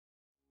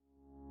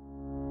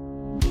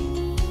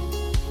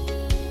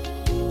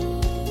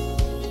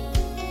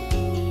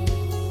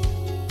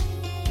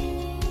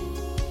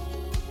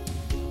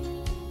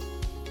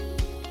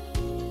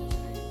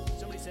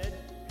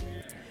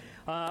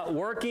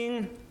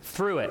working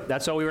through it.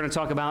 That's all we're going to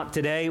talk about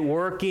today,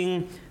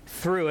 working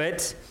through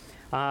it.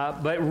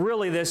 But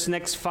really this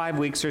next 5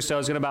 weeks or so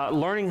is going to be about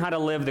learning how to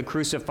live the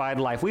crucified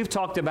life. We've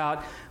talked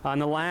about in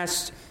the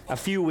last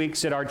few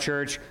weeks at our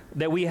church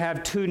that we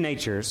have two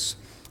natures,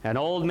 an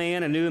old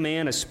man, a new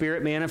man, a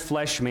spirit man, a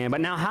flesh man.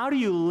 But now how do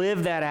you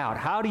live that out?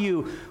 How do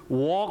you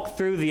walk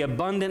through the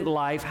abundant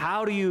life?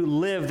 How do you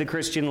live the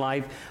Christian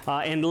life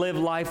and live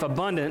life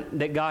abundant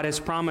that God has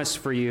promised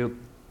for you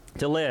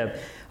to live?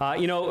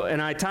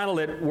 And I titled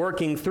it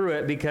Working Through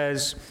It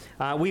because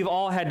we've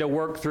all had to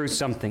work through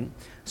something.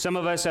 Some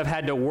of us have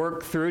had to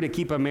work through to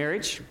keep a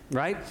marriage,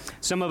 right?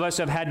 Some of us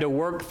have had to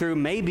work through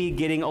maybe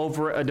getting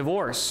over a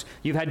divorce.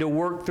 You've had to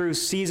work through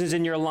seasons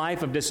in your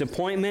life of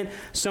disappointment.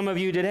 Some of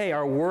you today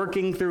are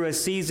working through a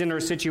season or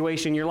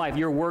situation in your life.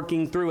 You're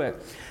working through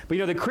it.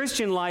 But the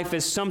Christian life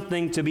is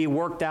something to be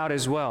worked out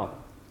as well.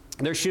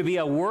 There should be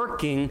a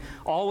working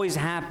always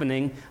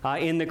happening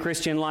in the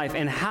Christian life.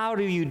 And how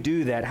do you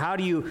do that? How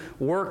do you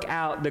work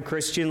out the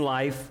Christian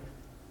life?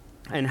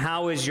 And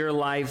how is your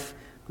life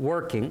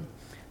working?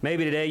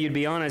 Maybe today you'd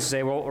be honest and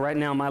say, well, right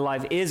now my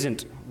life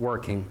isn't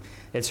working.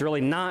 It's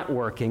really not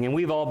working. And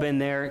we've all been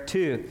there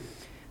too.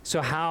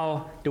 So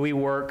how do we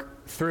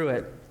work through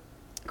it?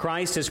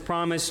 Christ has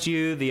promised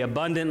you the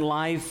abundant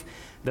life,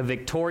 the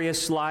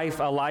victorious life,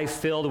 a life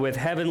filled with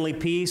heavenly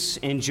peace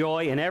and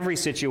joy in every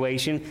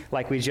situation,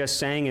 like we just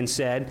sang and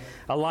said,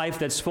 a life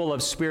that's full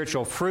of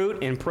spiritual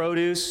fruit and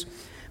produce.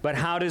 But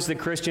how does the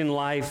Christian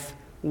life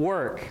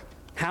work?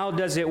 How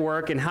does it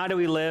work, and how do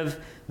we live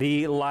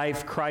the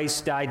life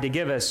Christ died to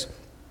give us?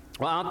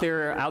 Well, out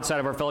there, outside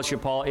of our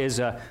fellowship hall, is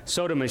a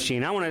soda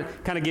machine. I want to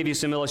kind of give you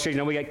some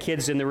illustrations. We got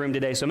kids in the room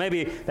today, so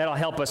maybe that'll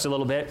help us a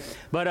little bit.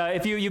 But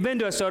if you've been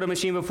to a soda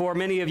machine before,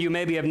 many of you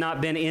maybe have not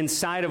been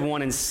inside of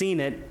one and seen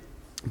it,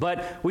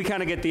 but we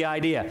kind of get the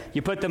idea.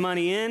 You put the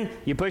money in,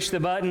 you push the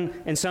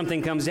button, and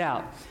something comes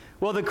out.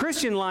 Well, the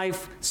Christian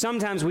life,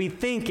 sometimes we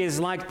think is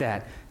like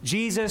that.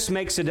 Jesus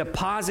makes a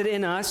deposit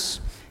in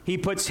us. He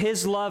puts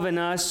His love in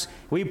us.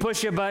 We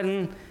push a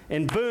button,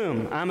 and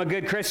boom, I'm a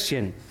good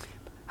Christian.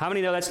 How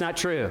many know that's not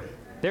true?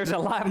 There's a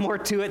lot more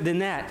to it than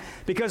that.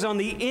 Because on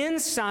the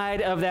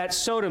inside of that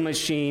soda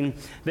machine,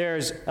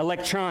 there's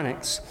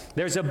electronics.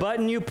 There's a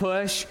button you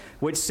push,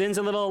 which sends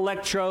a little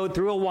electrode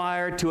through a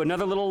wire to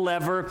another little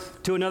lever,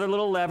 to another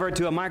little lever,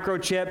 to a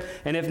microchip.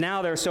 And if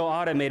now they're so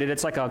automated,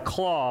 it's like a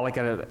claw, like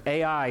an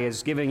AI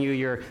is giving you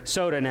your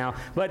soda now.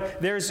 But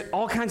there's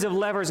all kinds of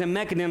levers and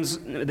mechanisms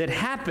that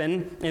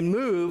happen and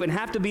move and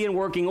have to be in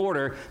working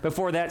order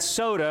before that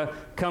soda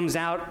comes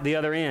out the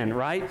other end,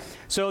 right?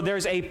 So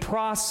there's a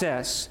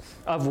process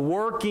of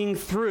working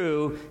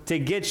through to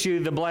get you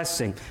the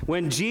blessing.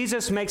 When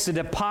Jesus makes a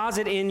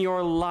deposit in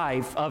your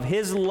life of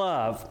His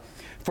love,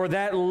 for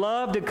that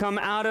love to come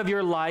out of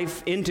your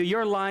life into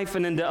your life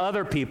and into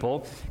other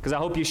people, because I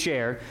hope you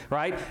share,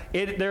 right?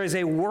 There is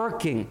a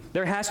working.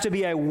 There has to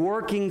be a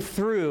working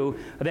through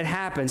that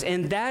happens.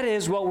 And that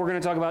is what we're going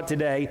to talk about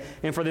today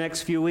and for the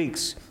next few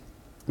weeks.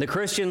 The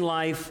Christian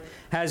life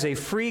has a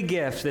free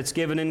gift that's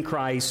given in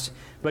Christ,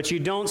 but you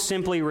don't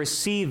simply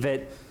receive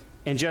it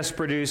and just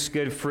produce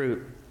good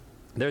fruit.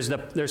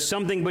 There's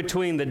something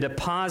between the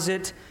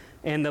deposit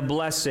and the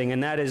blessing,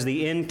 and that is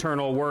the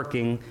internal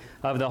working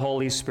of the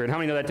Holy Spirit. How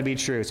many know that to be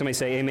true? Somebody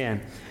say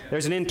amen.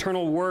 There's an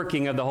internal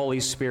working of the Holy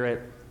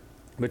Spirit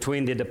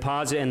between the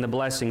deposit and the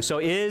blessing. So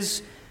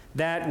is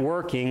that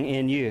working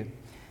in you?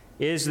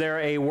 Is there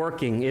a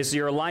working? Is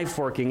your life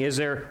working? Is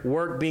there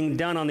work being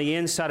done on the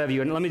inside of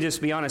you? And let me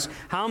just be honest.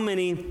 How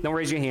many, don't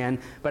raise your hand,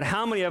 but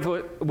how many of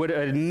you would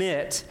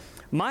admit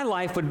my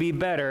life would be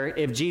better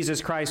if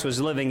Jesus Christ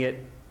was living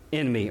it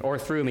in me or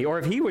through me, or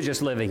if He was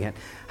just living it?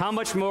 How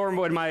much more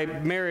would my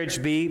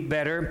marriage be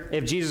better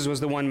if Jesus was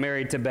the one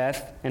married to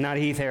Beth and not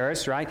Heath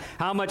Harris, right?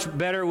 How much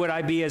better would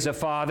I be as a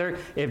father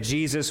if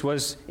Jesus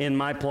was in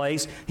my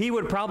place? He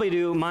would probably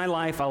do my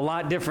life a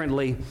lot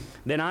differently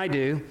than I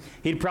do.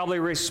 He'd probably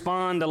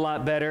respond a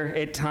lot better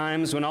at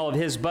times when all of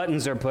His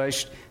buttons are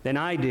pushed than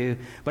I do.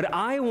 But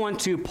I want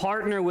to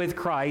partner with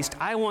Christ.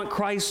 I want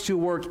Christ to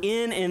work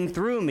in and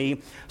through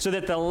me so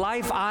that the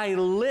life I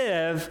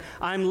live,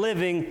 I'm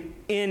living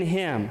in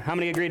Him. How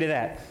many agree to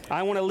that?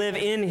 I want to live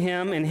in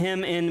Him and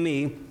Him in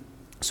me,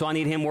 so I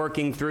need Him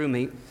working through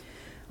me.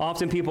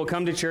 Often people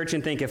come to church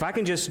and think, if I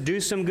can just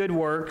do some good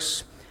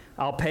works,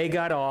 I'll pay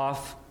God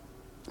off.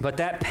 But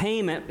that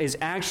payment is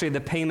actually the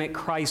payment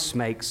Christ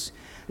makes.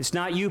 It's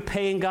not you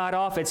paying God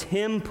off. It's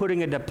Him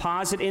putting a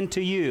deposit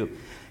into you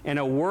and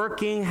a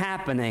working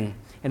happening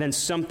and then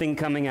something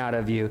coming out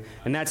of you.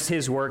 And that's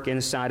His work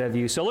inside of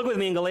you. So look with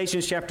me in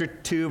Galatians chapter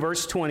 2,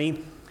 verse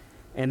 20,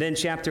 and then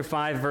chapter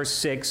 5, verse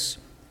 6.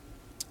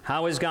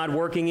 How is God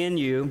working in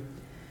you?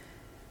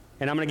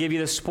 And I'm going to give you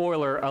the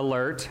spoiler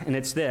alert, and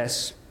it's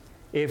this.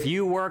 If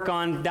you work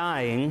on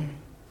dying,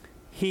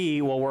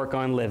 He will work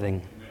on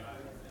living.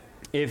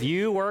 If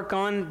you work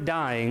on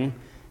dying,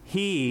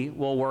 He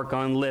will work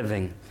on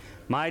living.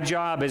 My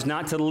job is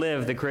not to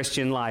live the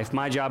Christian life.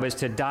 My job is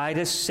to die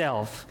to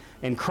self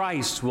and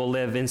Christ will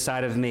live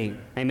inside of me.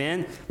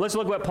 Amen? Let's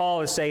look what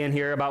Paul is saying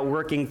here about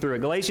working through it.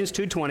 Galatians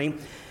 2:20.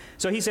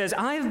 So he says,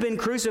 I have been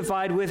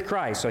crucified with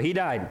Christ. So he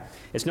died.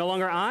 It's no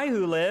longer I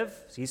who live.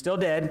 He's still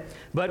dead.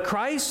 But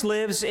Christ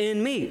lives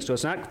in me. So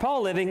it's not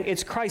Paul living,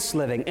 it's Christ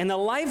living. And the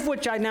life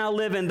which I now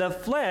live in the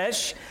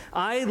flesh,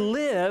 I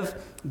live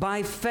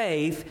by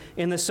faith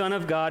in the Son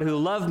of God who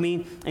loved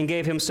me and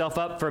gave himself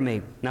up for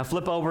me. Now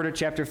flip over to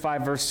chapter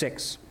 5, verse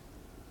 6.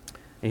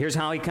 And here's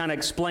how he kind of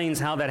explains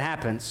how that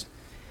happens.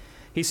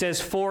 He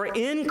says, for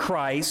in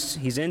Christ,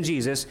 he's in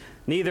Jesus,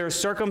 neither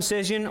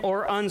circumcision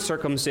or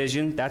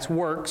uncircumcision, that's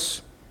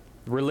works,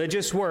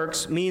 religious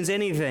works, means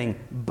anything,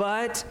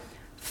 but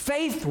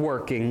faith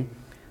working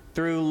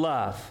through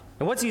love.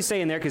 And what's he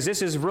saying there? Because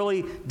this is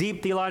really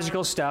deep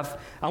theological stuff.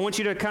 I want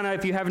you to kind of,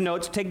 if you have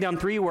notes, take down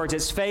 3 words.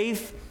 It's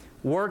faith,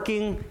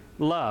 working,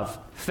 love.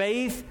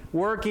 Faith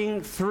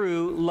working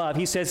through love.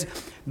 He says,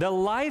 the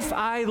life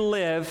I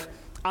live,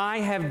 I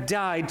have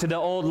died to the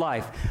old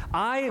life.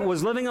 I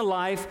was living a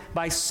life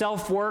by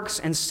self-works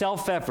and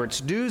self-efforts,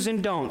 do's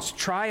and don'ts,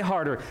 try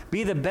harder,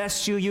 be the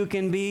best you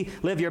can be,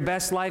 live your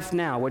best life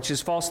now, which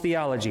is false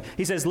theology.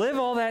 He says, live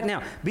all that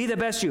now, be the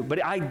best you.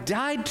 But I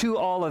died to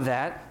all of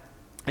that,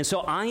 and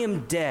so I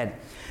am dead.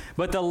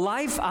 But the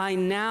life I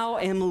now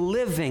am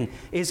living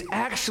is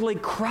actually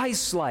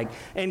Christ-like,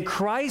 and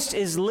Christ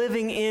is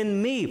living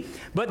in me.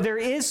 But there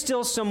is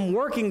still some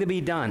working to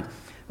be done.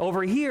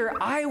 Over here,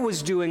 I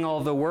was doing all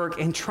the work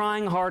and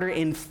trying harder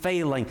and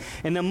failing.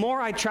 And the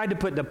more I tried to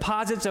put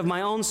deposits of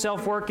my own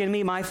self-work in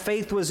me, my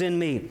faith was in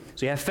me.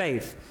 So you have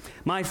faith.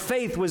 My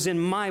faith was in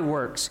my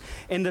works.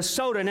 And the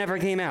soda never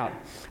came out.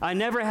 I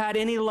never had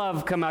any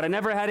love come out. I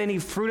never had any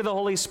fruit of the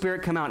Holy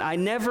Spirit come out. I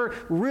never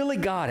really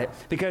got it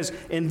because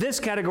in this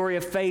category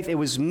of faith, it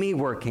was me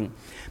working.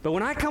 But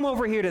when I come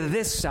over here to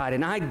this side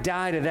and I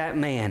die to that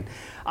man,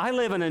 I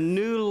live in a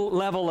new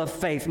level of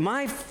faith.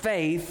 My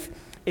faith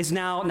is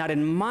now not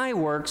in my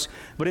works,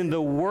 but in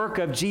the work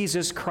of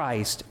Jesus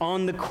Christ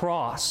on the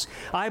cross.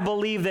 I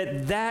believe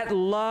that that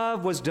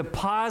love was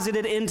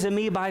deposited into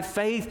me by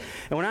faith,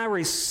 and when I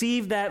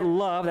received that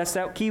love, that's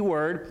that key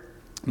word,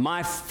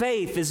 my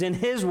faith is in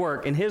his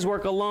work and his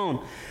work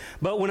alone.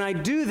 But when I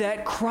do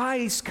that,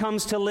 Christ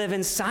comes to live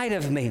inside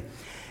of me.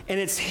 And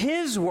it's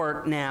his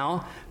work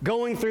now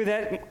going through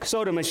that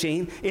soda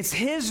machine. It's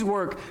his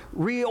work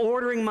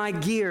reordering my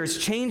gears,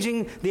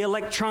 changing the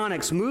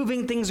electronics,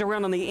 moving things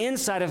around on the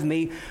inside of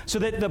me so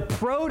that the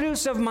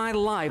produce of my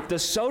life, the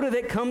soda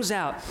that comes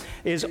out,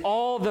 is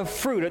all the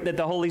fruit that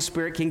the Holy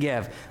Spirit can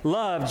give.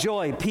 Love,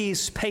 joy,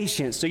 peace,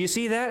 patience. So you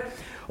see that?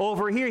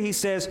 Over here he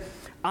says,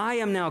 I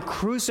am now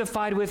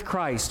crucified with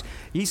Christ.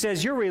 He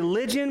says, your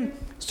religion,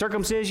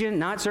 circumcision,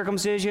 not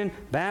circumcision,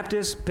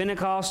 Baptist,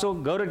 Pentecostal,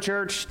 go to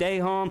church, stay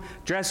home,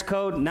 dress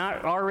code,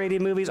 not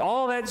R-rated movies,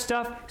 all that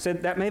stuff, he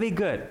said that may be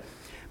good.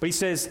 But he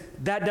says,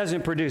 that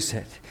doesn't produce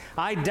it.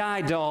 I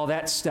died to all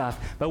that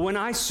stuff. But when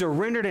I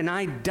surrendered and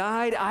I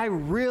died, I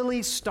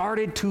really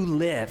started to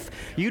live.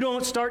 You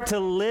don't start to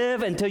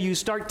live until you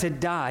start to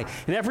die.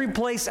 And every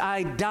place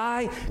I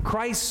die,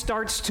 Christ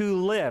starts to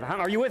live.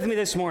 Are you with me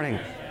this morning?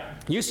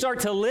 You start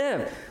to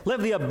live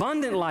the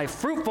abundant life,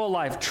 fruitful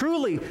life,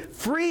 truly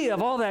free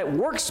of all that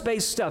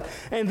workspace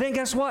stuff. And then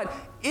guess what?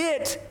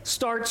 It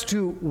starts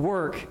to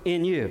work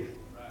in you.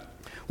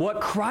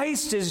 What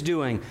Christ is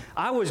doing,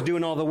 I was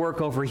doing all the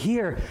work over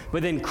here,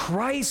 but then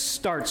Christ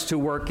starts to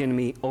work in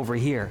me over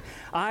here.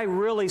 I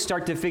really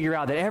start to figure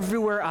out that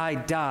everywhere I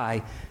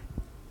die,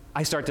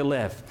 I start to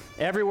live.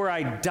 Everywhere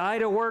I die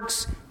to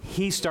works,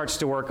 he starts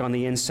to work on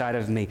the inside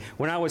of me.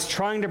 When I was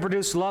trying to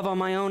produce love on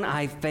my own,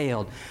 I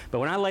failed. But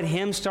when I let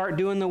him start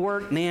doing the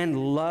work, man,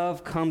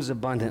 love comes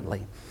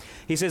abundantly.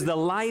 He says, the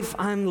life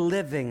I'm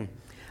living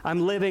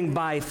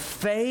by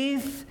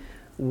faith,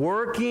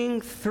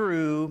 working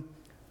through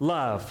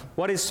love.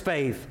 What is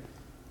faith?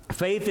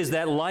 Faith is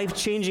that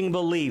life-changing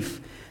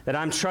belief that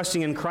I'm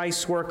trusting in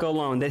Christ's work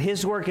alone, that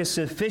his work is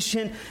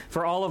sufficient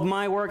for all of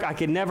my work. I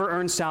can never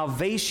earn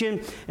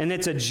salvation, and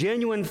it's a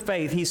genuine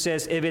faith, he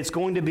says, if it's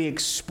going to be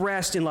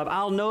expressed in love.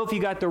 I'll know if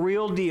you got the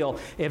real deal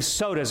if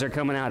sodas are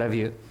coming out of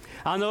you.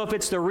 I'll know if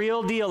it's the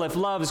real deal if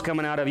love is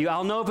coming out of you.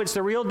 I'll know if it's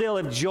the real deal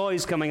if joy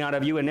is coming out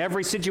of you in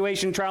every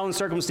situation, trial, and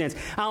circumstance.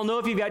 I'll know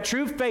if you've got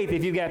true faith,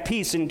 if you've got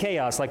peace and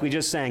chaos, like we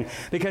just sang.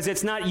 Because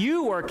it's not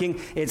you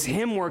working, it's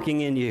him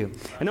working in you.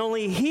 And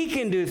only he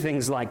can do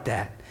things like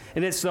that.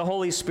 And it's the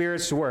Holy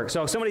Spirit's work.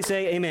 So somebody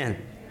say amen.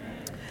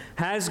 Amen.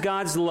 Has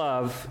God's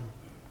love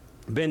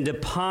been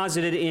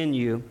deposited in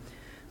you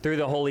through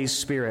the Holy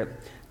Spirit?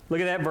 Look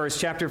at that verse,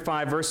 chapter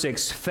 5, verse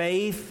 6.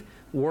 Faith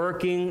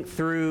working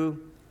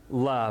through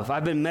love.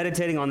 I've been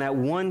meditating on that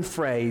one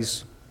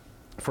phrase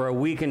for a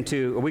week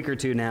or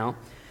two now.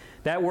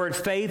 That word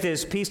faith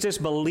is pistis,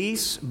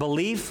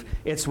 belief.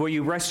 It's where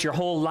you rest your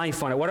whole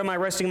life on it. What am I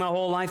resting my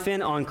whole life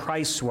in? On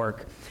Christ's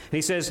work. And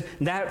he says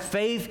that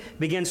faith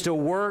begins to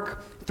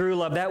work through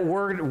love. That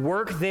word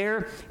work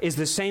there is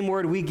the same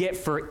word we get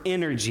for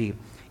energy.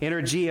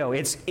 Energio,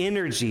 it's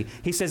energy.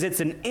 He says it's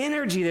an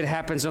energy that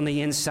happens on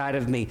the inside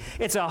of me.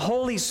 It's a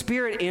Holy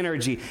Spirit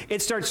energy.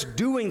 It starts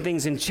doing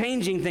things and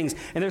changing things,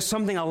 and there's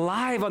something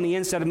alive on the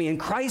inside of me, and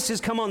Christ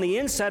has come on the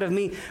inside of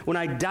me when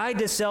I died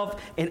to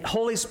self, and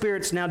Holy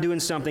Spirit's now doing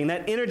something.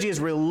 That energy is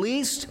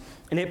released,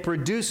 and it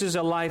produces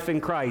a life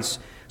in Christ.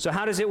 So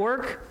how does it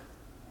work?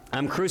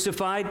 I'm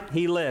crucified,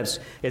 he lives.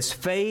 It's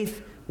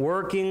faith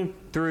working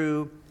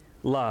through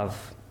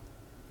love.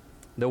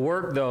 The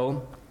work,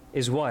 though,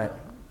 is what?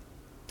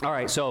 All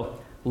right,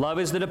 so love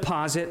is the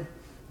deposit.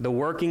 The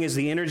working is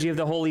the energy of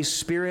the Holy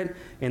Spirit,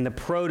 and the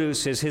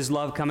produce is his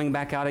love coming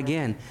back out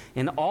again.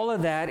 And all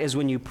of that is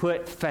when you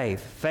put faith.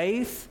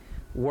 Faith,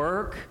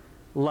 work,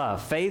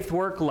 love. Faith,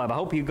 work, love. I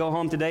hope you go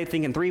home today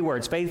thinking 3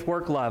 words. Faith,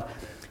 work, love.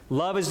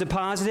 Love is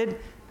deposited.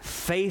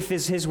 Faith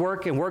is his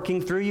work and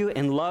working through you,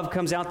 and love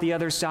comes out the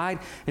other side.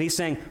 And he's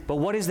saying, but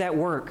what is that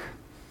work?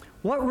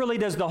 What really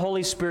does the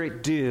Holy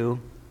Spirit do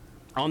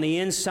on the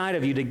inside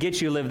of you to get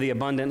you to live the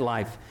abundant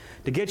life?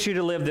 To get you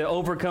to live the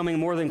overcoming,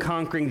 more than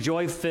conquering,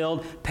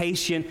 joy-filled,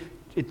 patient,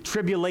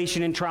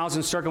 tribulation and trials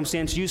and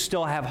circumstance, you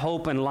still have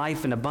hope and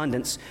life and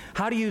abundance.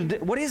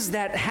 What is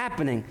that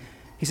happening?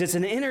 He says,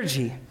 an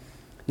energy.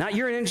 Not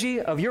your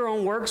energy of your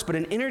own works, but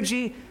an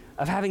energy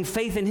of having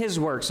faith in his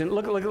works. And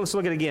let's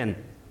look at it again.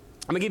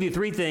 I'm going to give you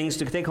 3 things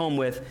to take home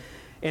with,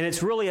 and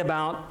it's really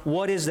about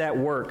what is that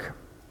work?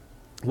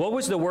 What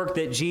was the work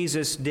that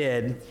Jesus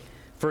did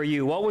for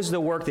you? What was the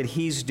work that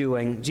he's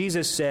doing?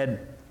 Jesus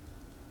said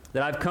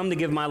that I've come to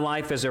give my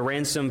life as a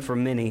ransom for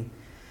many.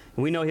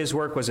 And we know his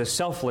work was a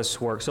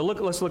selfless work. So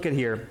let's look at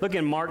here. Look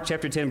in Mark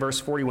chapter 10, verse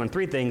 41.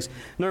 3 things.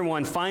 Number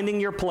 1, finding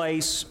your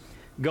place,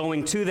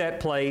 going to that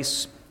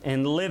place,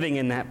 and living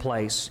in that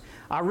place.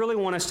 I really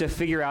want us to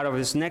figure out over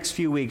this next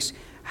few weeks,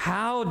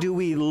 how do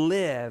we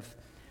live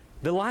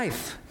the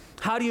life?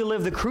 How do you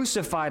live the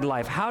crucified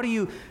life? How do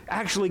you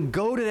actually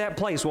go to that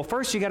place? Well,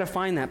 first you got to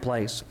find that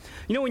place.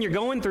 You know, when you're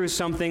going through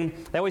something,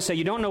 they always say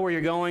you don't know where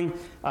you're going.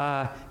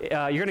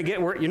 You're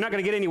not going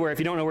to get anywhere if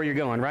you don't know where you're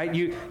going, right?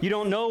 You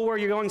don't know where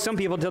you're going. Some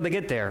people until they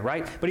get there,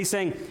 right? But he's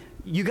saying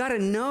you got to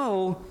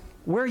know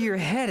where you're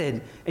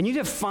headed, and you need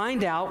to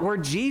find out where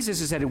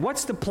Jesus is headed.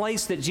 What's the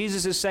place that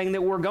Jesus is saying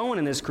that we're going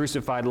in this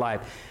crucified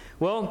life?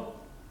 Well,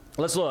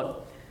 let's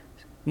look.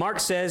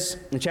 Mark says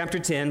in chapter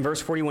 10, verse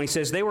 41, he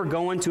says, they were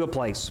going to a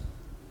place.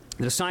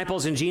 The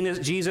disciples and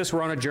Jesus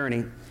were on a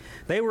journey.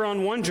 They were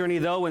on one journey,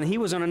 though, and he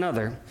was on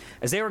another.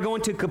 As they were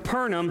going to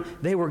Capernaum,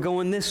 they were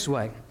going this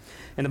way.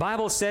 And the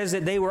Bible says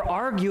that they were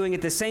arguing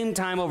at the same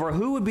time over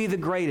who would be the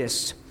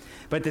greatest.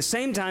 But at the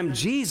same time,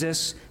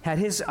 Jesus had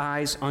his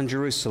eyes on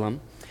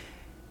Jerusalem.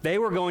 They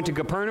were going to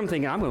Capernaum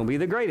thinking, I'm going to be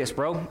the greatest,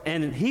 bro.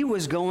 And he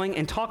was going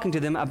and talking to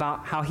them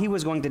about how he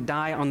was going to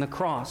die on the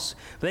cross.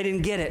 But they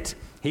didn't get it.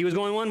 He was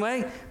going one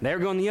way, they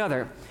were going the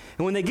other.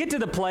 And when they get to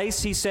the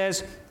place, he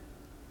says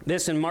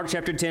this in Mark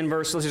chapter 10,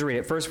 let's just read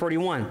it, verse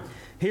 41.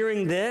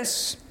 Hearing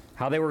this,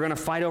 how they were going to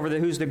fight over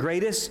who's the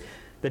greatest,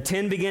 the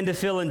 10 began to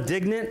feel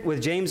indignant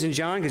with James and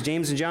John, because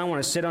James and John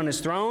want to sit on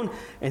his throne.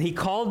 And he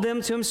called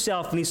them to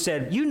himself, and he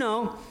said, you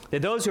know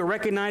that those who are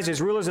recognized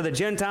as rulers of the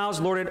Gentiles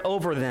lord it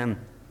over them.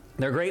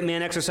 Their great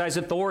men exercise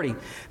authority.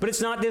 But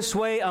it's not this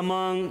way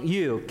among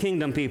you,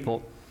 kingdom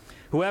people.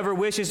 Whoever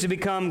wishes to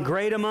become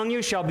great among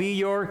you shall be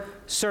your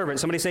servant.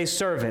 Somebody say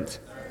servant.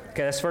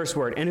 Okay, that's the first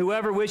word. And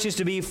whoever wishes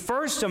to be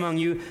first among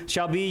you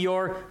shall be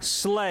your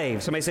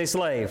slave. Somebody say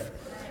slave.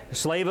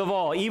 Slave of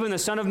all. Even the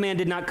Son of Man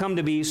did not come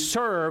to be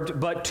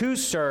served, but to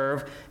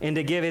serve and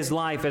to give his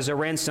life as a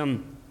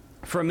ransom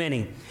for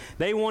many.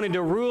 They wanted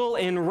to rule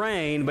and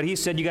reign, but he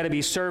said you got to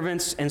be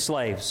servants and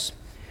slaves.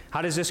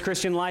 How does this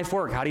Christian life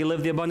work? How do you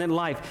live the abundant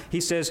life? He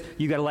says,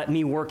 you got to let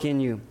me work in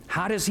you.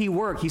 How does he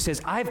work? He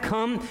says, I've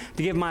come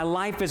to give my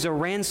life as a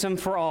ransom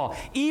for all.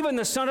 Even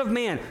the Son of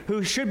Man,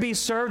 who should be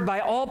served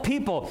by all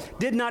people,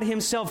 did not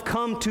himself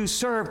come to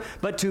serve,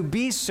 but to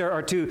be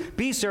served,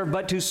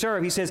 but to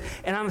serve. He says,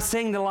 and I'm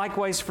saying the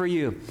likewise for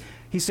you.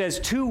 He says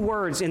 2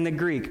 words in the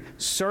Greek,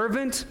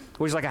 servant,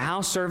 which is like a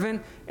house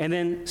servant, and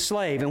then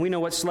slave. And we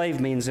know what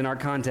slave means in our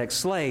context,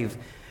 slave.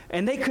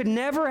 And they could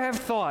never have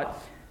thought,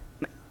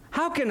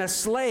 how can a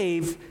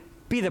slave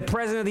be the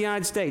president of the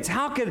United States?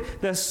 How could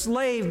the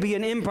slave be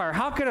an empire?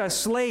 How could a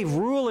slave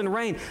rule and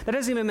reign? That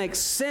doesn't even make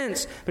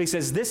sense. But he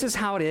says, this is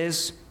how it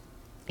is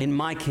in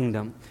my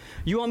kingdom.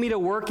 You want me to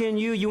work in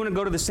you? You want to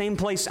go to the same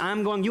place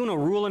I'm going? You want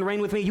to rule and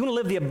reign with me? You want to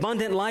live the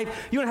abundant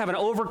life? You want to have an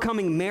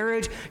overcoming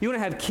marriage? You want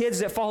to have kids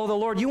that follow the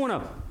Lord? You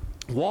want to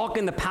walk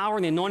in the power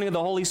and the anointing of the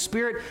Holy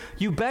Spirit?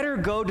 You better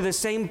go to the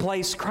same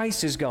place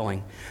Christ is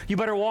going. You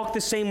better walk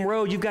the same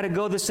road. You've got to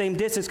go the same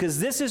distance, because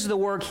this is the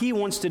work he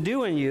wants to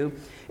do in you.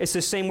 It's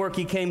the same work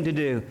he came to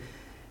do.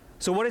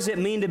 So what does it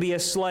mean to be a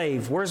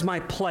slave? Where's my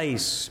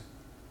place?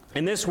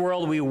 In this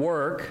world, we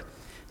work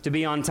to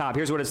be on top.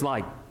 Here's what it's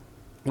like.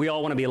 We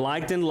all want to be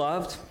liked and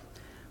loved.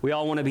 We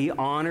all want to be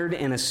honored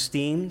and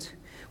esteemed.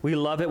 We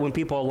love it when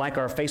people like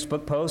our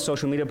Facebook posts,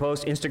 social media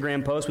posts,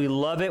 Instagram posts. We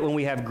love it when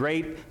we have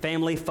great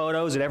family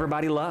photos that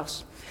everybody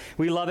loves.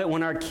 We love it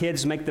when our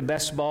kids make the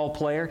best ball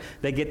player.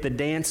 They get the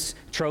dance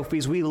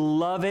trophies. We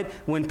love it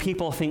when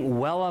people think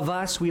well of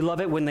us. We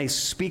love it when they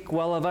speak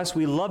well of us.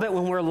 We love it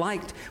when we're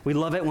liked. We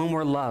love it when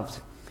we're loved.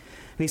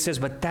 And he says,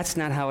 but that's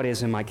not how it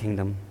is in my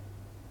kingdom.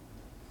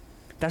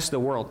 That's the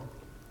world.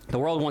 The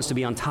world wants to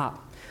be on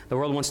top. The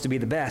world wants to be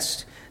the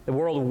best. The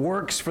world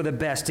works for the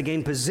best, to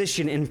gain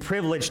position and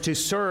privilege, to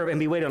serve and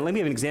be waited on. Let me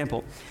give you an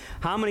example.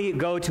 How many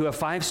go to a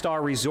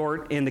 5-star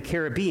resort in the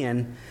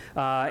Caribbean,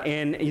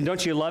 and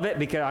don't you love it?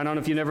 Because I don't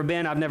know if you've never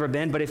been. I've never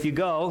been. But if you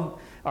go,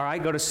 all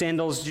right, go to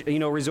Sandals,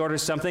 resort or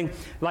something,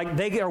 like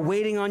they are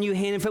waiting on you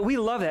hand and foot. We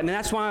love that. I mean,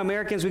 that's why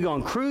Americans, we go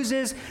on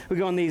cruises. We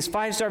go on these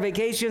 5-star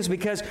vacations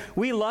because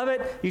we love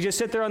it. You just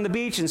sit there on the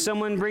beach and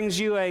someone brings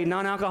you a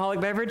non-alcoholic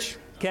beverage.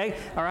 Okay,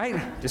 all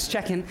right, just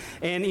checking.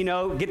 And,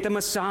 get the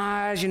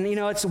massage. And,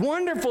 it's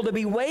wonderful to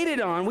be waited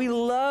on. We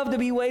love to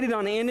be waited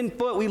on hand and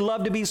foot. We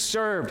love to be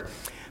served.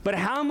 But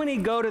how many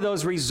go to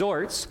those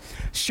resorts,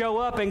 show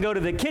up and go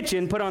to the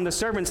kitchen, put on the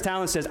servant's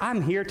towel and says,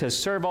 I'm here to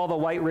serve all the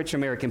white, rich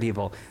American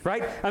people,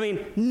 right? I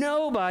mean,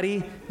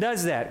 nobody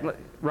does that,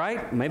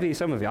 right? Maybe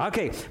some of you.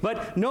 Okay,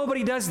 but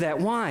nobody does that.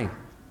 Why?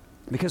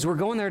 Because we're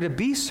going there to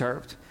be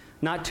served,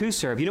 not to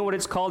serve. You know what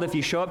it's called if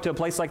you show up to a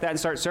place like that and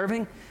start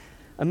serving?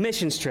 A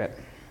missions trip.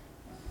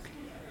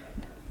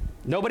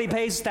 Nobody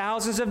pays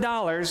thousands of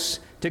dollars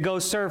to go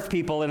serve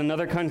people in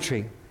another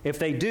country. If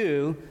they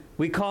do,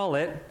 we call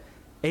it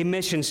a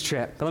missions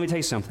trip. But let me tell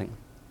you something.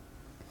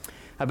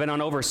 I've been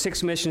on over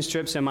 6 missions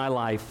trips in my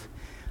life,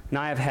 and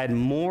I have had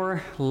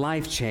more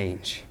life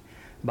change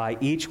by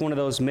each one of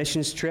those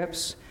missions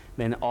trips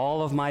than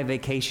all of my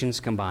vacations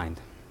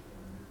combined.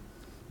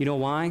 You know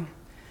why?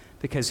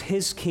 Because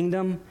his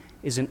kingdom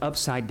is an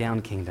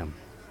upside-down kingdom.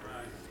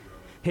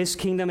 His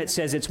kingdom, it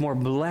says it's more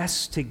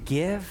blessed to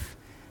give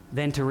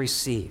than to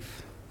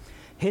receive.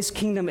 His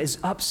kingdom is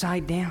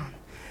upside down.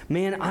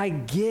 Man, I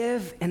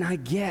give and I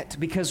get.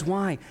 Because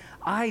why?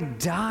 I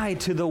die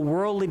to the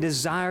worldly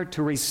desire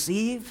to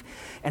receive,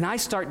 and I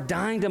start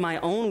dying to my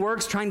own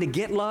works, trying to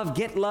get love,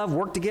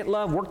 work to get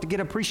love, work to get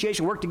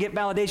appreciation, work to get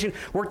validation,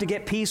 work to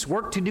get peace,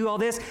 work to do all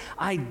this.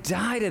 I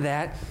die to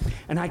that,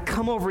 and I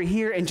come over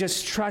here and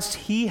just trust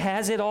he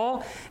has it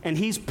all, and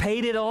he's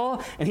paid it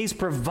all, and he's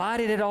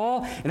provided it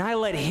all, and I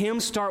let him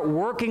start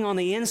working on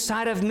the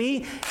inside of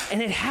me,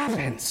 and it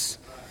happens.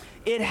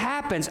 It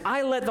happens.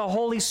 I let the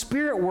Holy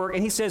Spirit work,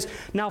 and he says,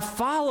 now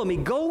follow me.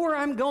 Go where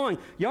I'm going.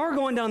 Y'all are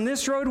going down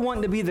this road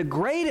wanting to be the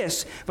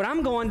greatest, but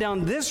I'm going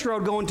down this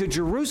road going to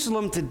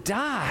Jerusalem to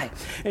die.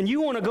 And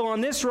you want to go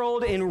on this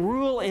road and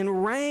rule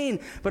and reign,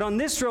 but on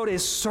this road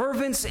is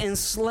servants and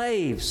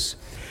slaves.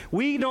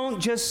 We don't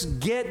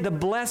just get the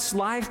blessed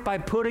life by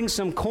putting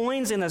some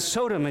coins in a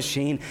soda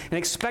machine and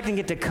expecting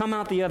it to come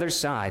out the other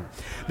side.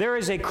 There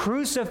is a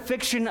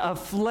crucifixion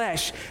of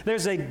flesh.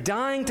 There's a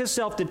dying to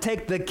self to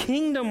take the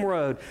kingdom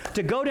road,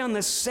 to go down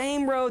the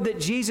same road that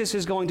Jesus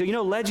is going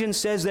to. Legend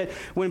says that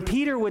when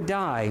Peter would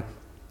die,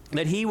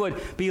 that he would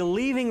be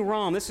leaving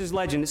Rome. This is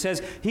legend. It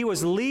says he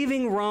was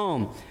leaving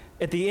Rome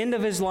at the end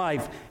of his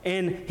life,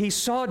 and he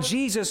saw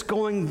Jesus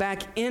going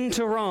back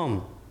into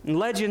Rome. And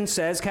legend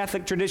says,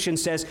 Catholic tradition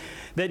says,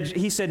 that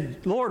he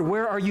said, Lord,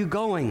 where are you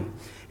going?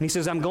 And he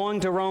says, I'm going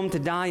to Rome to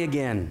die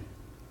again.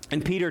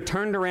 And Peter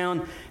turned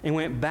around and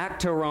went back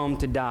to Rome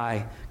to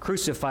die,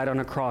 crucified on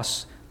a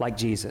cross like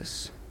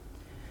Jesus.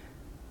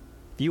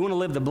 If you want to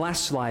live the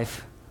blessed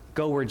life,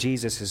 go where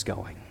Jesus is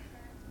going.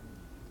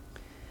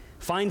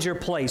 Find your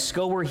place.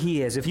 Go where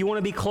he is. If you want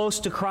to be close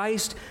to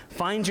Christ,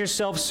 find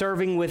yourself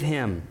serving with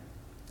him.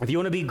 If you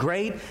want to be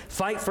great,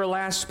 fight for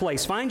last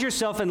place. Find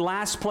yourself in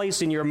last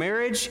place in your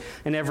marriage,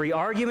 in every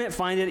argument.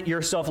 Find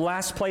yourself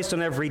last place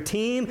on every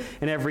team,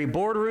 in every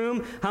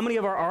boardroom. How many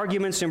of our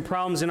arguments and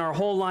problems in our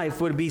whole life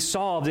would be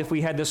solved if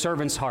we had the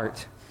servant's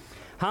heart?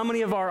 How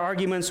many of our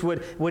arguments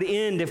would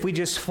end if we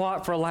just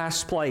fought for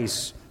last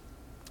place?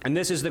 And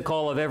this is the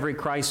call of every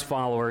Christ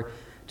follower,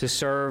 to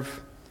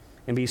serve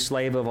and be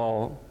slave of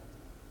all.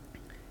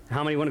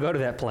 How many want to go to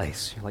that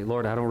place? You're like,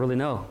 Lord, I don't really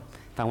know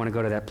if I want to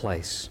go to that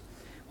place.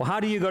 Well, how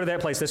do you go to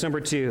that place? That's number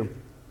 2.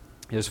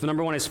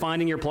 Number 1 is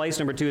finding your place.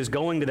 Number 2 is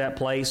going to that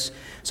place.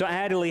 So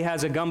Adelie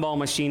has a gumball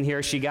machine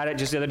here. She got it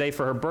just the other day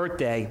for her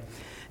birthday.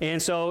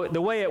 And so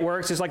the way it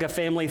works is like a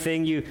family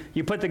thing.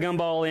 You put the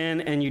gumball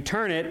in and you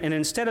turn it, and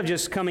instead of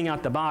just coming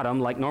out the bottom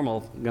like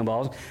normal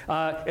gumballs,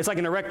 it's like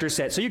an erector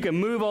set. So you can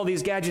move all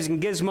these gadgets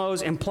and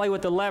gizmos and play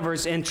with the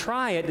levers and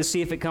try it to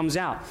see if it comes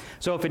out.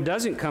 So if it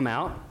doesn't come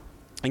out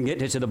and get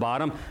to the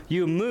bottom,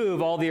 you move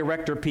all the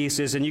erector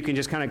pieces, and you can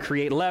just kind of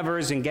create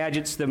levers and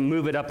gadgets to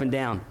move it up and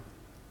down.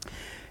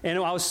 And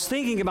I was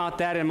thinking about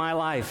that in my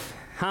life.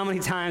 How many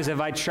times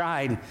have I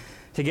tried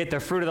to get the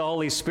fruit of the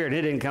Holy Spirit and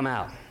it didn't come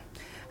out?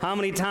 How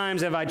many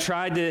times have I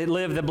tried to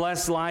live the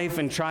blessed life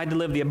and tried to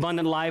live the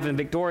abundant life and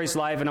victorious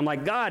life, and I'm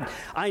like, God,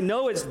 I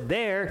know it's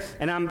there,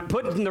 and I'm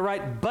putting the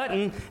right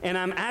button, and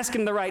I'm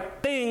asking the right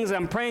things,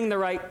 I'm praying the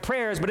right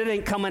prayers, but it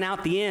ain't coming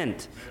out the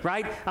end,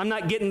 right? I'm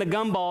not getting the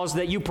gumballs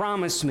that you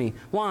promised me.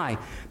 Why?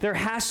 There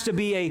has to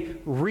be a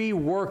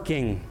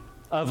reworking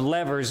of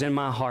levers in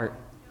my heart.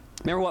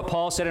 Remember what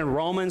Paul said in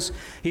Romans?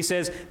 He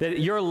says that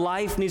your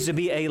life needs to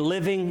be a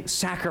living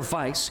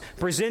sacrifice.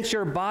 Present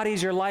your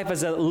bodies, your life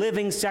as a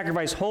living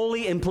sacrifice,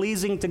 holy and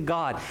pleasing to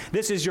God.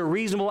 This is your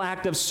reasonable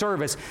act of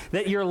service,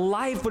 that your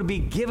life would be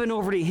given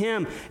over to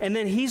Him, and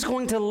then He's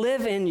going to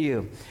live in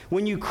you.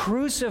 When you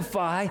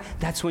crucify,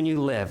 that's when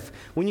you live.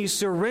 When you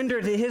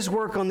surrender to His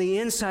work on the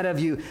inside of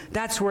you,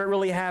 that's where it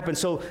really happens.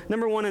 So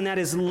number one, and that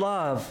is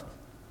love.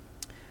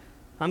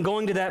 I'm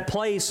going to that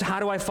place. How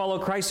do I follow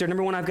Christ there?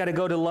 Number one, I've got to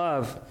go to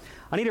love.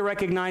 I need to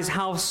recognize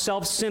how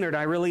self-centered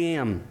I really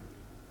am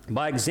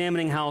by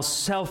examining how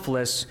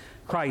selfless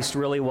Christ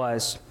really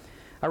was.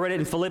 I read it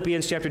in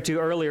Philippians chapter 2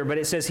 earlier, but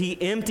it says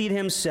He emptied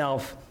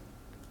Himself,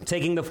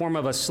 taking the form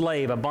of a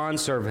slave, a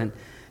bondservant,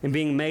 and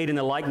being made in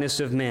the likeness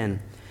of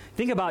men.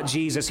 Think about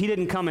Jesus. He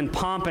didn't come in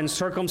pomp and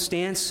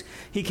circumstance.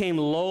 He came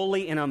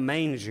lowly in a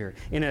manger,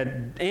 in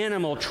an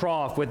animal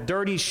trough with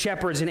dirty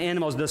shepherds and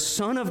animals. The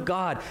Son of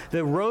God,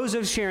 the Rose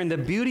of Sharon, the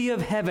beauty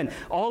of heaven,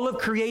 all of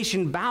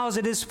creation bows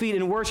at His feet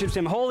and worships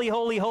Him. Holy,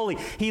 holy, holy.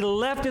 He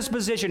left His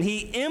position.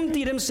 He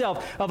emptied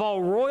Himself of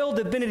all royal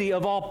divinity,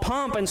 of all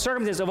pomp and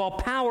circumstance, of all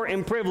power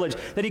and privilege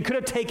that He could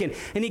have taken.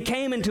 And He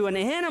came into an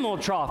animal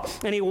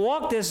trough, and He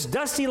walked this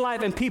dusty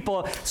life, and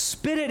people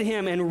spit at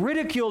Him and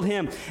ridiculed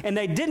Him, and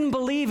they didn't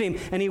believe Him.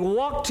 And He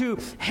walked to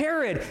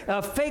Herod,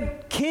 a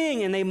fake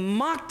king, and they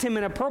mocked Him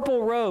in a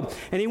purple robe.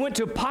 And He went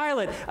to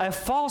Pilate, a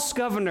false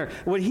governor.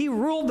 When He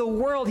ruled the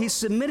world, He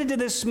submitted to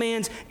this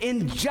man's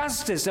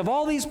injustice of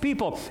all these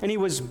people. And He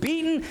was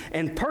beaten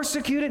and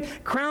persecuted,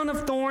 crown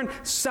of thorn,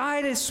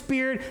 side is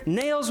speared,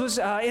 nails was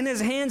in His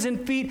hands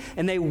and feet,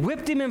 and they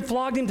whipped Him and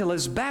flogged Him till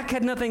His back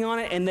had nothing on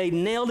it, and they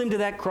nailed Him to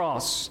that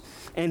cross.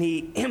 And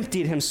He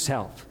emptied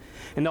Himself.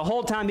 And the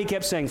whole time He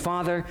kept saying,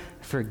 Father,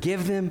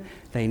 forgive them.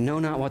 They know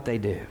not what they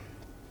do.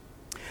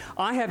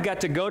 I have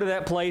got to go to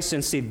that place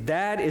and see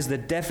that is the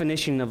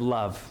definition of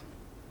love.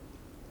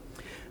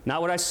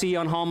 Not what I see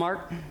on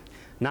Hallmark,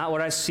 not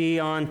what I see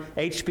on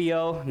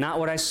HBO, not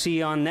what I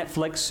see on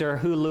Netflix or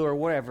Hulu or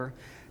whatever.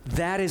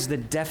 That is the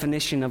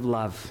definition of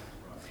love.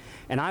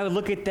 And I would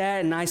look at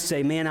that and I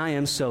say, man, I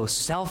am so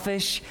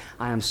selfish.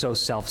 I am so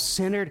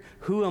self-centered.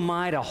 Who am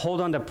I to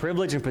hold on to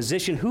privilege and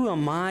position? Who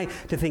am I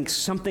to think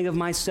something of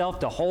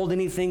myself, to hold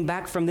anything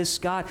back from this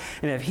God?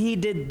 And if He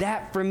did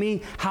that for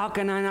me, how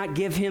can I not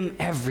give Him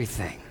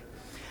everything?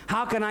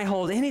 How can I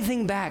hold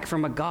anything back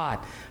from a God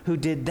who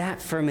did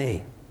that for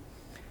me?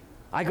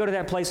 I go to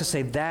that place and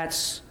say,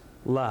 that's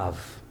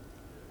love.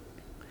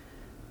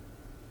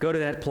 Go to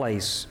that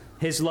place.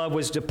 His love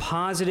was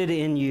deposited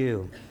in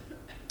you.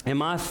 And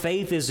my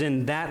faith is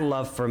in that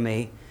love for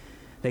me,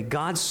 that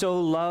God so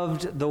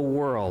loved the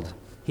world,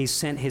 He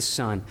sent His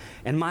Son.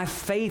 And my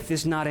faith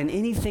is not in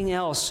anything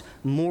else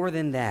more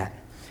than that.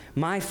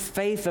 My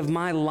faith of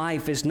my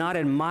life is not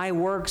in my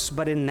works,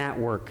 but in that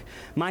work.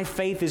 My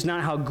faith is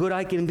not how good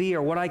I can be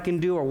or what I can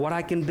do or what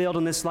I can build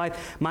in this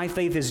life. My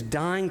faith is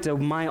dying to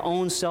my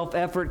own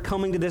self-effort,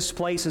 coming to this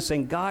place and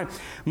saying, God,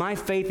 my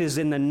faith is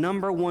in the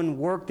number one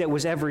work that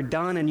was ever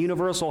done in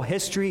universal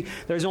history.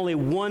 There's only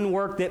one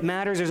work that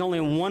matters. There's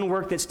only one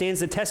work that stands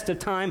the test of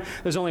time.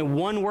 There's only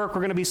one work we're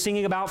going to be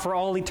singing about for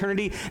all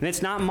eternity. And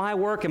it's not my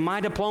work and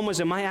my diplomas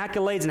and my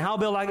accolades and how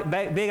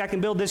big I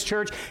can build this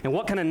church and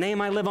what kind of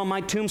name I live on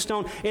my tombstone.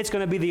 It's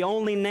going to be the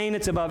only name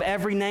that's above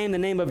every name, the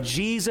name of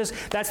Jesus.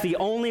 That's the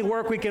only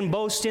work we can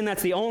boast in.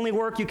 That's the only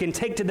work you can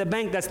take to the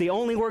bank. That's the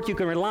only work you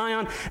can rely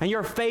on. And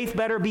your faith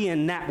better be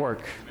in that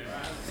work.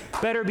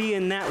 Better be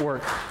in that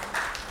work.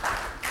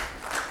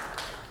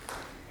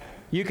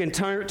 You can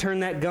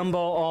turn that gumball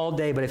all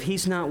day, but if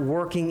He's not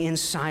working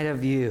inside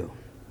of you,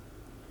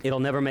 it'll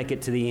never make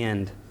it to the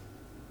end.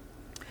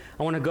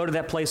 I want to go to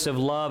that place of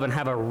love and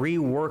have a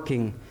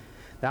reworking.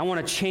 I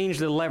want to change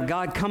the lever.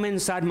 God, come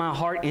inside my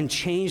heart and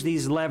change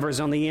these levers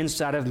on the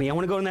inside of me. I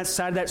want to go on that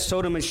side of that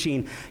soda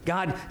machine.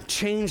 God,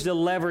 change the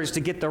levers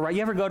to get the right.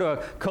 You ever go to a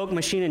Coke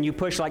machine and you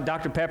push like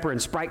Dr. Pepper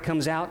and Sprite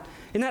comes out?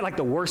 Isn't that like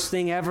the worst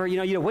thing ever? You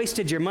know, you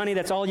wasted your money.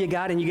 That's all you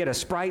got, and you get a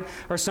Sprite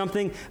or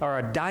something, or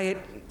a Diet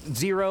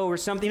Zero or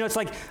something. You know, it's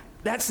like,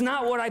 that's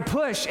not what I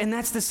push, and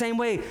that's the same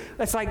way.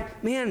 It's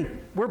like, man,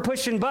 we're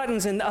pushing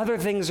buttons and other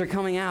things are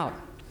coming out.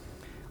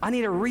 I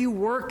need a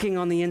reworking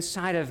on the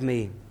inside of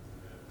me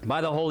by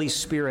the Holy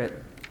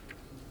Spirit.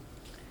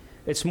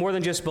 It's more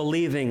than just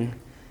believing,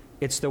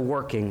 it's the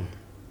working.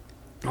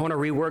 I want a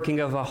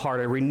reworking of a heart,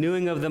 a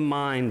renewing of the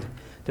mind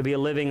to be a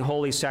living,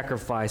 holy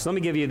sacrifice. Let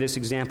me give you this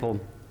example,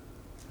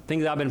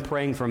 things I've been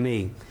praying for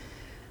me.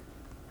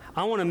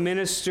 I want to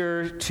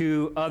minister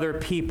to other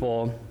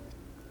people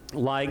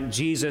like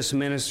Jesus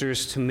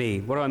ministers to me.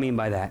 What do I mean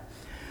by that?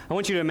 I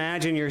want you to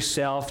imagine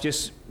yourself,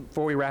 just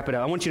before we wrap it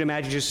up, I want you to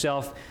imagine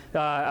yourself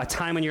a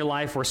time in your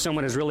life where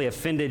someone has really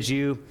offended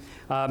you.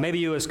 Maybe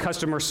you was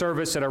customer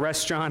service at a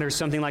restaurant or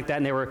something like that,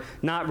 and they were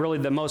not really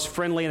the most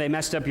friendly, and they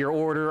messed up your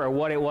order or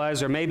what it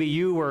was. Or maybe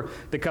you were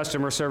the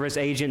customer service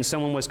agent, and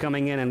someone was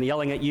coming in and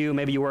yelling at you.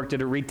 Maybe you worked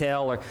at a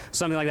retail or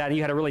something like that, and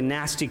you had a really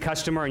nasty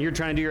customer, and you're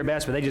trying to do your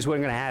best, but they just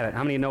weren't going to have it.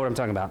 How many of you know what I'm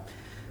talking about?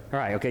 All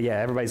right, okay, yeah,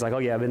 everybody's like, oh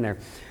yeah, I've been there.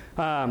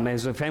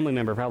 As a family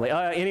member, probably.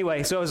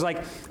 Anyway, so it was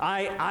like,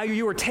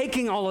 you were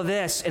taking all of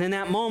this, and in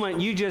that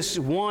moment, you just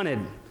wanted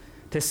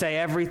to say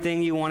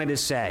everything you wanted to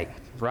say,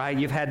 right?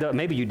 You've had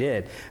maybe you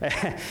did.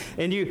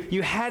 And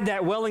you had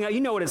that welling up.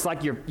 You know what it's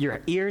like,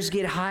 your ears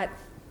get hot,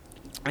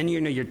 and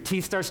your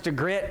teeth starts to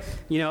grit,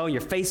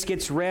 your face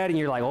gets red, and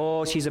you're like,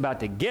 oh, she's about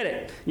to get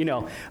it,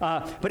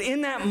 But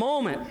in that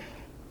moment,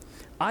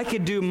 I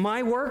could do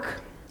my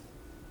work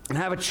and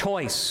have a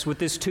choice with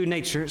these two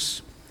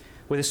natures,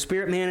 with a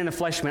spirit man and a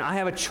flesh man. I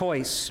have a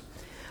choice.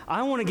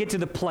 I want to get to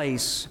the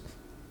place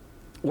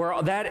where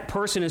that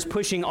person is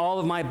pushing all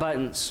of my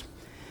buttons.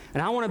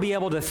 And I want to be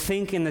able to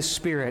think in the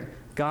Spirit,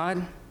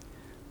 God,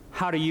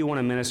 how do you want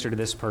to minister to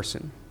this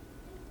person?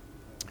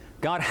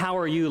 God, how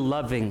are you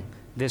loving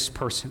this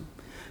person?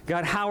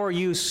 God, how are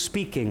you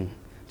speaking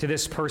to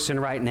this person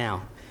right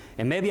now?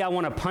 And maybe I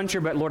want to punch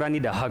her, but Lord, I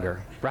need to hug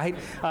her, right?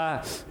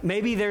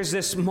 Maybe there's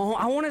this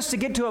moment. I want us to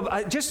get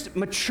to just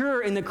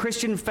mature in the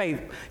Christian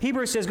faith.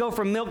 Hebrews says, go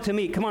from milk to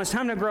meat. Come on, it's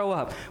time to grow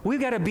up. We've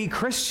got to be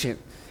Christian.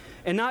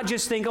 And not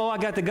just think, oh, I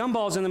got the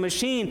gumballs in the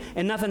machine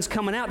and nothing's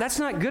coming out. That's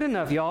not good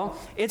enough, y'all.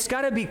 It's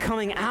got to be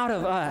coming out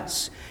of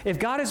us. If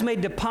God has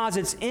made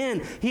deposits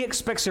in, He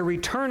expects a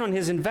return on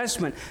His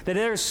investment, that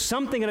there's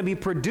something going to be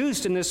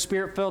produced in this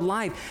Spirit-filled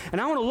life.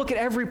 And I want to look at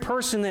every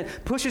person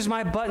that pushes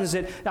my buttons,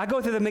 that I go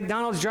through the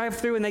McDonald's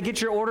drive-thru and they get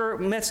your order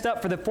messed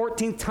up for the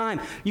 14th time.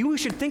 You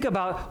should think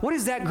about, what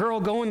is that girl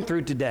going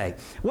through today?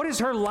 What has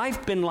her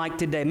life been like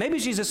today? Maybe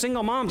she's a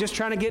single mom just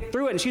trying to get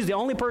through it, and she's the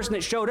only person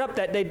that showed up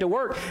that day to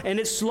work, and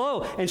it's slow.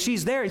 And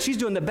she's there, and she's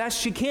doing the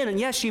best she can, and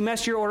yes, she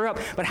messed your order up,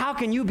 but how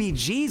can you be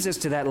Jesus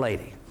to that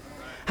lady?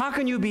 How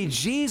can you be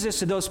Jesus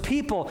to those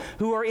people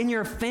who are in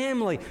your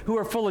family, who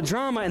are full of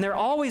drama, and they're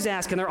always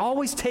asking, they're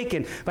always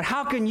taking, but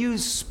how can you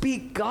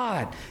speak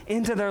God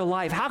into their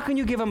life? How can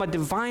you give them a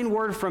divine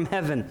word from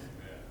heaven?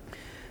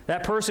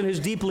 That person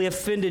who's deeply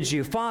offended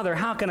you, Father,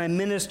 how can I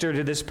minister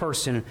to this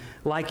person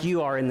like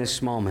you are in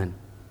this moment?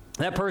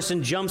 That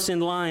person jumps in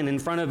line in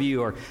front of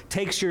you, or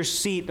takes your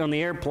seat on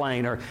the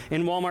airplane, or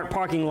in Walmart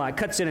parking lot,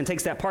 cuts in and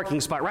takes that parking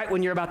spot right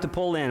when you're about to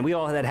pull in. We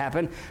all had that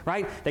happen,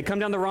 right? They come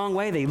down the wrong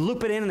way, they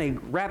loop it in, and they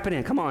wrap it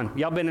in. Come on,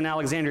 y'all been in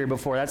Alexandria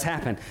before, that's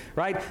happened,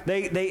 right?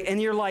 And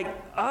you're like,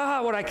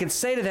 what I could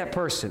say to that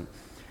person.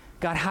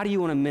 God, how do you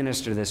want to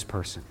minister to this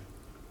person?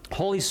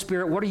 Holy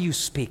Spirit, what are you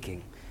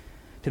speaking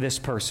to this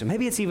person?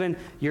 Maybe it's even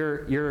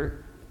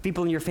your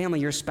people in your family,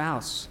 your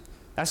spouse.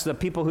 That's the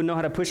people who know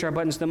how to push our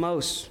buttons the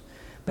most.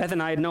 Beth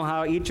and I know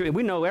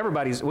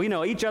we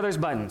know each other's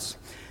buttons.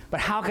 But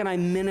how can I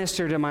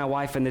minister to my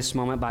wife in this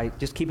moment by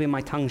just keeping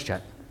my tongue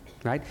shut,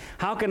 right?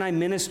 How can I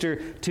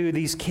minister to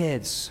these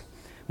kids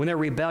when they're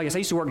rebellious? I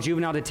used to work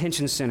juvenile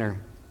detention center.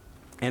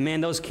 And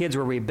man, those kids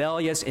were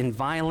rebellious and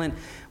violent.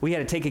 We had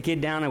to take a kid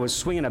down and was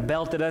swinging a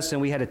belt at us,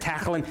 and we had to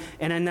tackle him.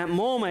 And in that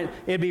moment,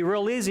 it'd be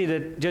real easy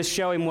to just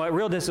show him what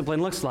real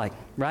discipline looks like,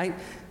 right?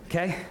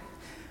 Okay?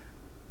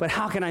 But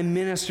how can I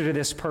minister to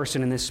this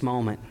person in this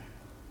moment?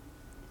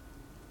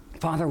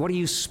 Father, what are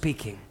you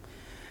speaking?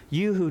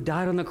 You who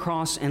died on the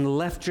cross and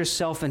left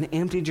yourself and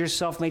emptied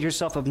yourself, made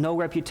yourself of no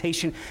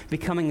reputation,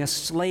 becoming a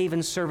slave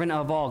and servant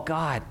of all.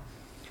 God,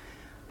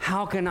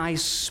 how can I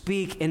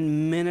speak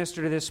and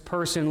minister to this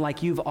person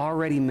like you've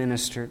already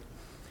ministered,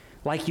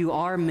 like you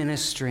are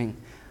ministering?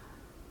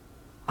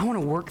 I want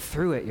to work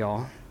through it,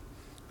 y'all.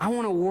 I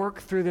want to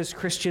work through this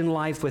Christian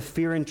life with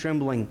fear and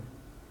trembling.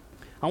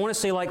 I want to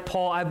say like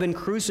Paul, I've been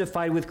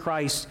crucified with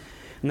Christ.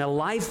 And the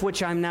life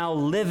which I'm now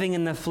living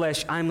in the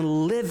flesh,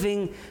 I'm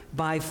living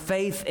by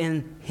faith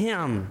in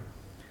Him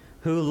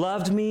who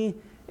loved me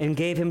and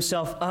gave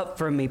Himself up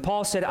for me.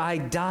 Paul said, I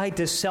died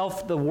to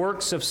the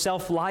works of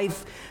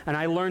self-life, and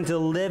I learned to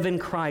live in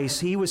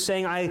Christ. He was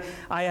saying, I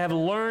have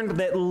learned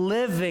that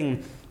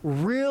living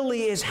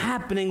really is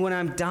happening when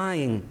I'm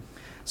dying.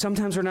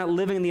 Sometimes we're not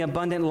living the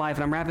abundant life,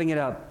 and I'm wrapping it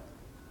up,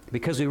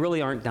 because we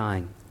really aren't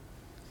dying.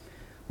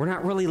 We're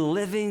not really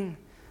living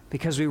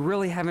because we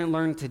really haven't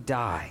learned to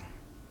die.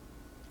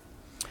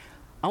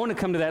 I want to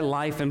come to that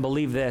life and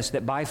believe this,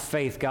 that by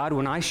faith, God,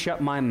 when I shut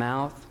my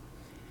mouth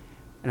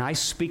and I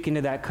speak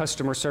into that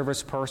customer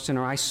service person,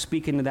 or I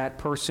speak into that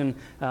person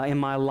in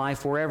my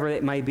life, wherever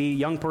it may be,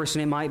 young person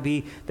it might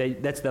be,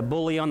 that's the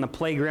bully on the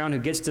playground who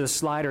gets to the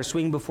slide or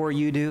swing before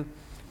you do,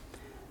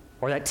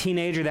 or that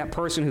teenager, that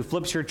person who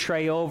flips your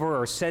tray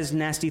over or says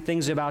nasty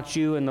things about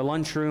you in the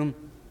lunchroom,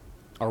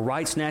 or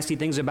writes nasty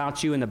things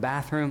about you in the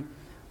bathroom,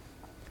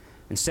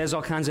 and says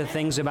all kinds of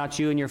things about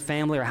you and your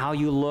family, or how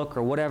you look,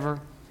 or whatever.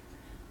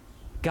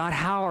 God,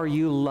 how are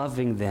you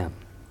loving them?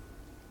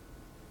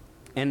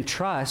 And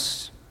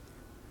trust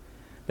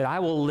that I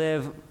will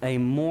live a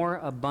more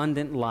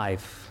abundant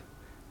life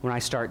when I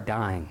start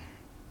dying.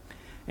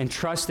 And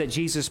trust that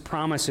Jesus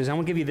promises. I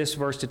want to give you this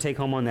verse to take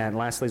home on that. And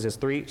lastly, this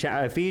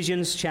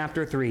Ephesians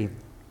chapter 3,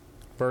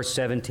 verse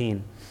 17.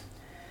 And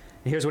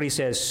here's what he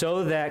says: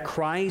 so that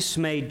Christ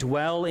may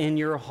dwell in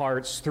your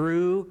hearts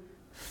through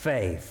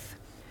faith,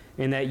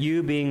 and that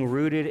you, being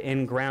rooted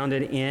and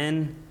grounded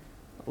in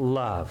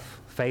love,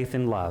 faith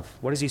and love.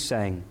 What is he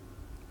saying?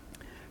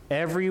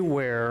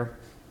 Everywhere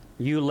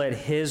you let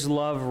his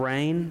love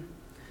reign,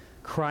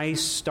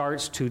 Christ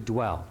starts to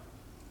dwell.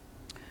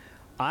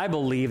 I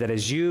believe that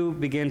as you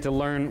begin to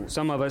learn,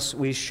 some of us,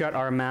 we shut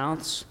our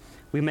mouths.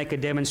 We make a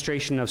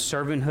demonstration of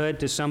servanthood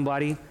to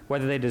somebody,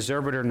 whether they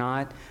deserve it or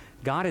not.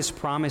 God is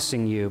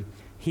promising you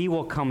he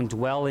will come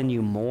dwell in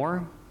you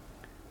more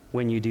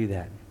when you do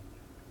that.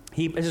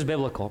 This is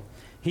biblical.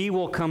 He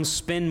will come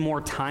spend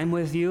more time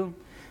with you.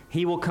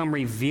 He will come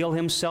reveal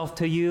himself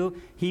to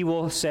you. He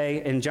will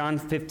say in John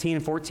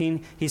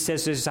 15:14, he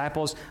says to his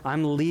disciples,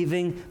 I'm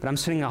leaving, but I'm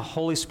sending a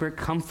Holy Spirit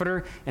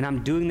comforter, and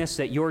I'm doing this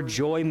that your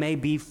joy may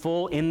be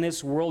full. In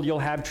this world you'll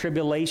have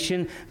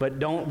tribulation, but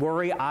don't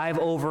worry, I've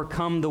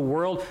overcome the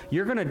world.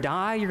 You're going to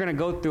die. You're going to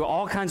go through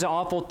all kinds of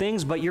awful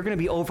things, but you're going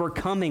to be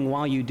overcoming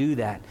while you do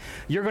that.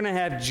 You're going to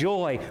have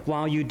joy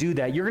while you do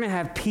that. You're going to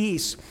have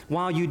peace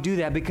while you do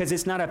that, because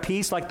it's not a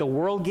peace like the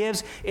world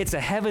gives. It's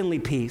a heavenly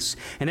peace.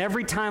 And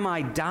every time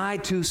I die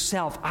to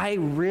self, I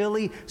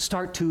really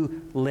start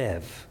to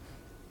live.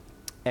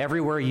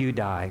 Everywhere you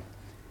die,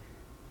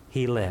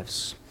 he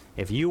lives.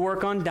 If you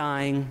work on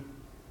dying,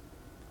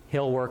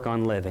 he'll work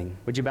on living.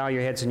 Would you bow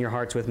your heads and your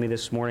hearts with me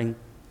this morning?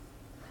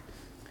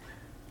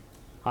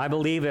 I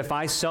believe if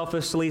I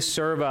selflessly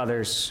serve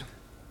others,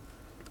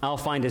 I'll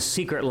find a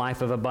secret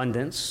life of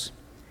abundance.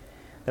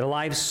 That a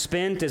life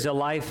spent is a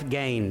life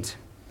gained.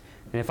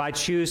 And if I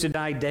choose to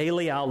die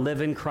daily, I'll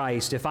live in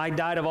Christ. If I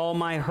died of all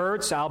my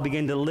hurts, I'll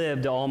begin to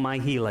live to all my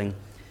healing.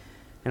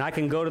 And I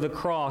can go to the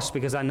cross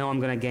because I know I'm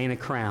going to gain a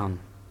crown.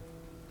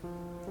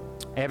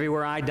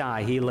 Everywhere I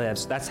die, he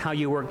lives. That's how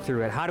you work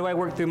through it. How do I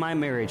work through my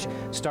marriage?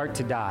 Start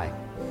to die.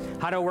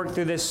 How do I work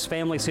through this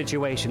family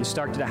situation?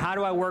 Start to die. How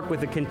do I work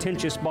with a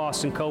contentious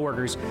boss and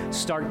coworkers?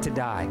 Start to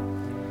die.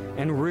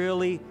 And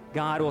really,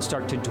 God will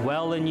start to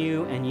dwell in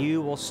you, and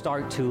you will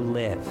start to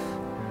live.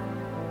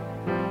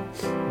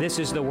 This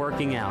is the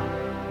working out.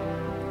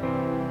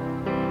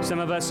 Some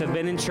of us have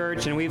been in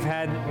church and we've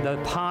had the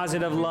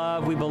positive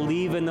love. We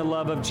believe in the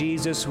love of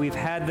Jesus. We've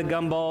had the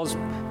gumballs.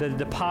 The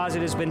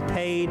deposit has been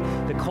paid.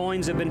 The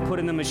coins have been put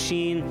in the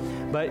machine.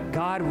 But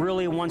God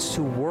really wants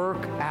to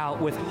work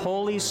out with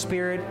Holy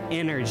Spirit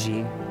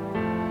energy,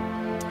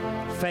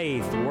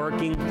 faith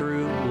working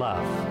through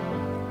love.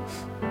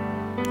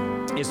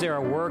 Is there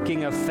a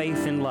working of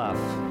faith and love?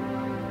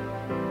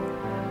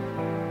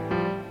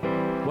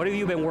 What have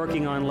you been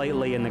working on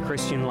lately in the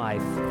Christian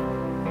life?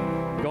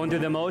 Going through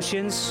the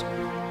motions?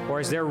 Or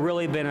has there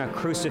really been a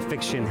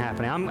crucifixion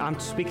happening? I'm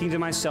speaking to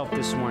myself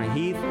this morning.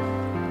 Heath,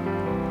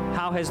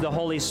 how has the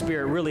Holy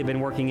Spirit really been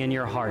working in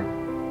your heart?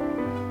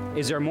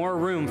 Is there more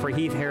room for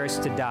Heath Harris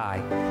to die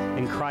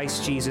and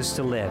Christ Jesus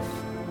to live?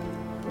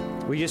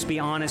 We just be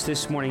honest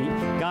this morning.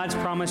 God's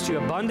promised you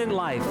abundant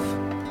life.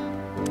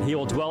 He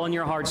will dwell in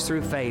your hearts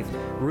through faith,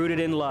 rooted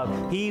in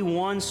love. He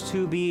wants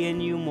to be in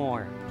you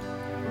more.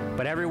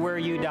 But everywhere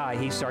you die,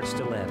 he starts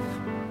to live.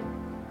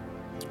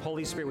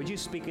 Holy Spirit, would you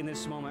speak in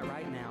this moment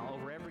right now?